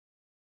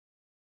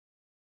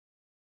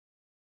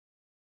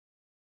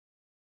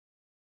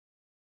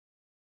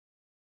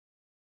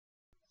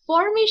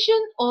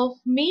Formation of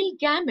male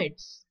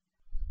gametes.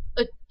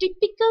 A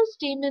typical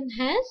stamen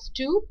has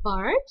two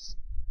parts,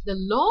 the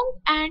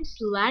long and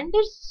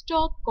slender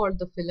stalk called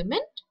the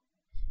filament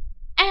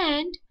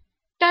and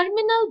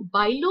terminal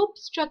bilobe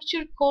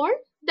structure called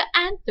the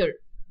anther.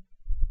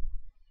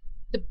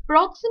 The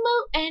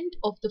proximal end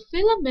of the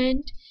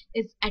filament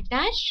is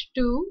attached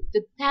to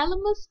the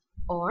thalamus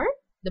or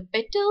the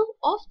petal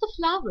of the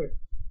flower.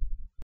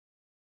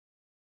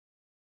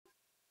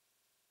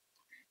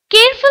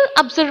 Careful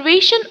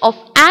observation of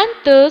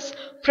anthers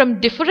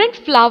from different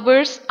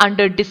flowers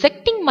under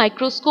dissecting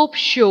microscope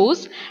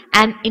shows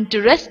an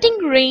interesting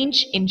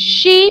range in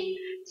shape,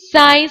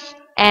 size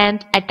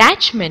and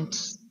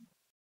attachments.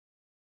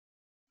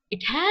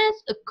 It has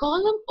a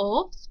column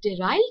of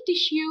sterile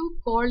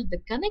tissue called the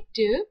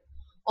connective,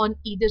 on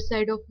either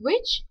side of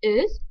which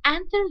is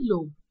anther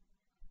lobe.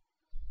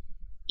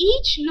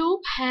 Each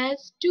lobe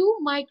has two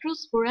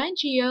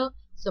microsporangia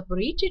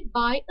separated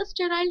by a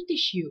sterile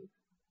tissue.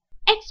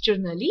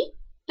 Externally,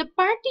 the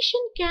partition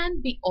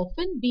can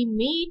often be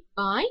made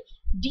by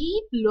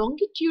deep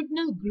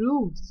longitudinal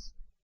grooves.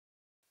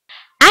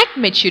 At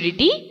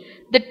maturity,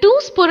 the two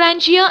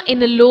sporangia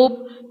in a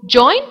lobe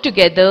join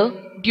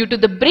together due to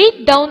the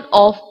breakdown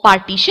of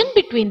partition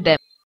between them.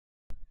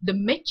 The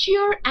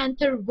mature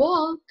anther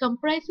wall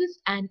comprises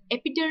an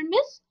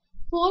epidermis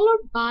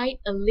followed by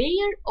a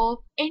layer of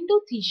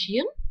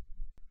endothecium,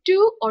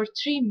 2 or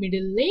 3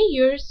 middle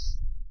layers,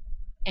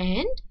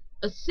 and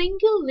a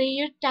single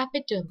layer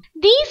tapetum.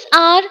 These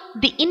are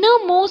the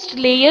innermost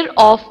layer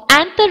of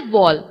anther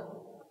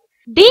wall.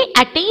 They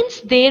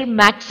attains their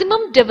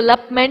maximum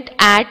development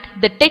at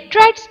the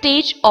tetrad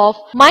stage of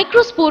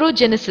Microspore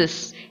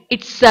Genesis.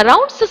 It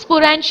surrounds the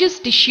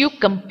sporangious tissue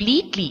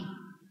completely.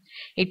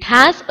 It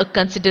has a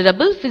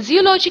considerable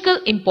physiological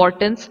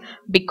importance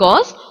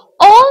because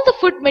all the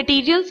food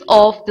materials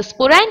of the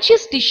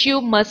sporangious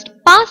tissue must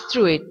pass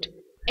through it.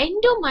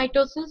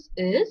 Endomitosis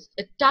is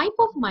a type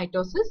of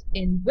mitosis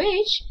in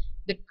which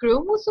the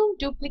chromosome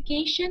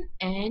duplication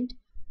and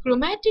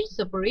chromatid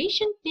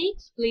separation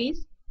takes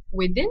place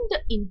within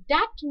the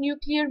intact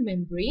nuclear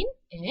membrane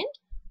and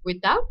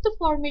without the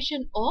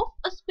formation of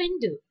a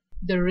spindle.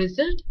 The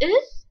result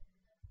is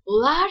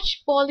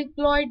large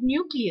polyploid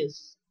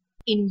nucleus.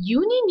 In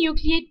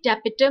uninucleate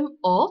tapetum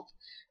of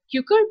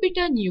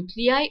cucurbita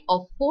nuclei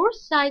of 4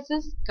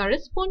 sizes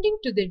corresponding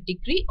to their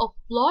degree of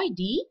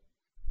ploidy,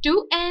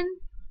 2n,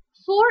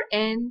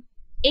 4n,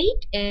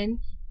 8n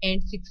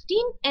and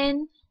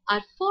 16n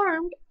are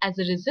formed as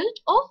a result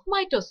of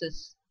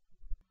mitosis.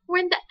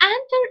 When the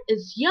anther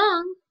is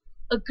young,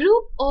 a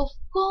group of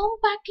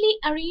compactly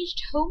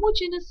arranged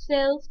homogeneous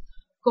cells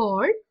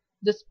called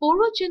the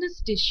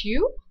sporogenous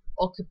tissue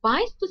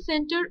occupies the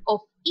center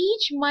of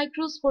each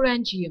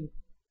microsporangium.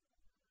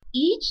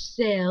 Each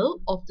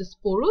cell of the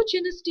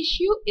sporogenous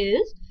tissue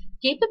is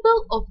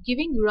capable of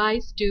giving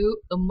rise to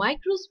a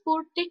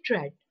microspore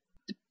tetrad.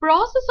 The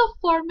process of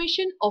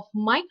formation of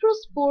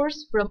microspores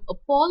from a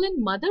pollen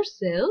mother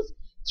cells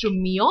through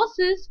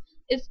meiosis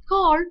is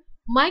called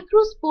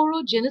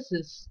Microspore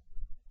Genesis.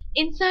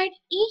 Inside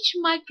each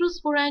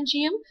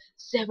microsporangium,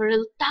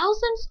 several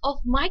thousands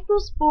of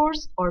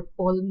microspores or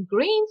pollen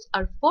grains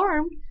are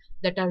formed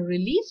that are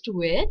released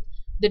with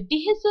the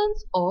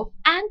dehiscence of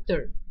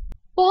anther.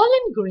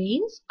 Pollen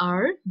grains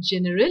are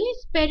generally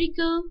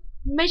spherical,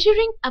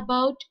 measuring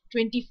about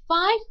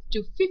 25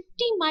 to 50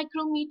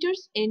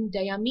 micrometers in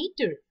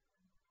diameter.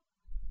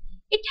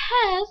 It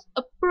has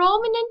a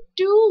prominent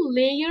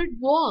two-layered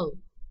wall.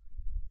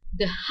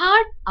 The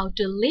hard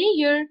outer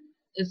layer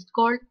is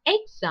called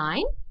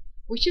exine,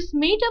 which is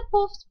made up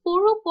of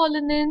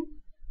sporopollenin,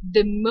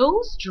 the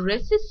most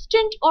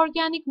resistant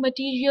organic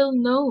material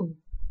known.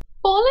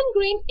 Pollen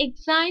grain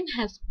exine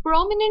has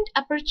prominent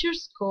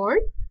apertures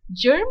called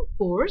germ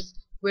pores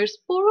where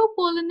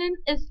sporopollenin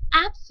is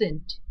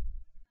absent.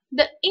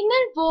 The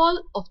inner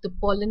wall of the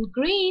pollen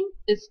grain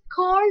is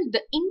called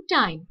the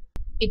intine.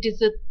 It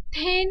is a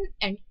thin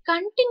and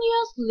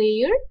continuous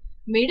layer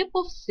made up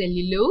of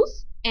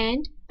cellulose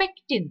and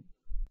pectin.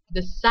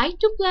 The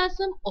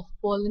cytoplasm of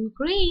pollen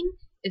grain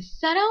is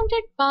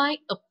surrounded by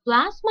a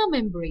plasma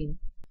membrane.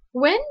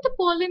 When the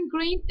pollen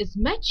grain is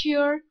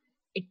mature,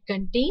 it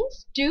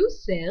contains two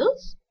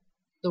cells,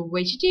 the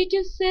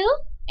vegetative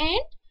cell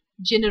and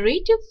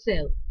generative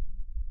cell.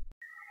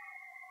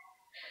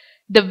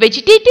 The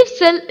vegetative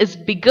cell is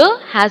bigger,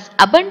 has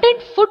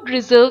abundant food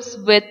reserves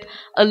with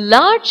a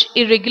large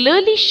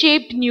irregularly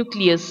shaped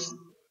nucleus.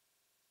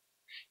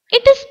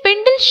 It is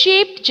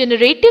spindle-shaped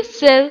generative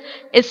cell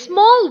is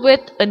small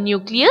with a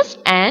nucleus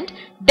and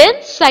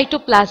dense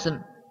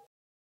cytoplasm.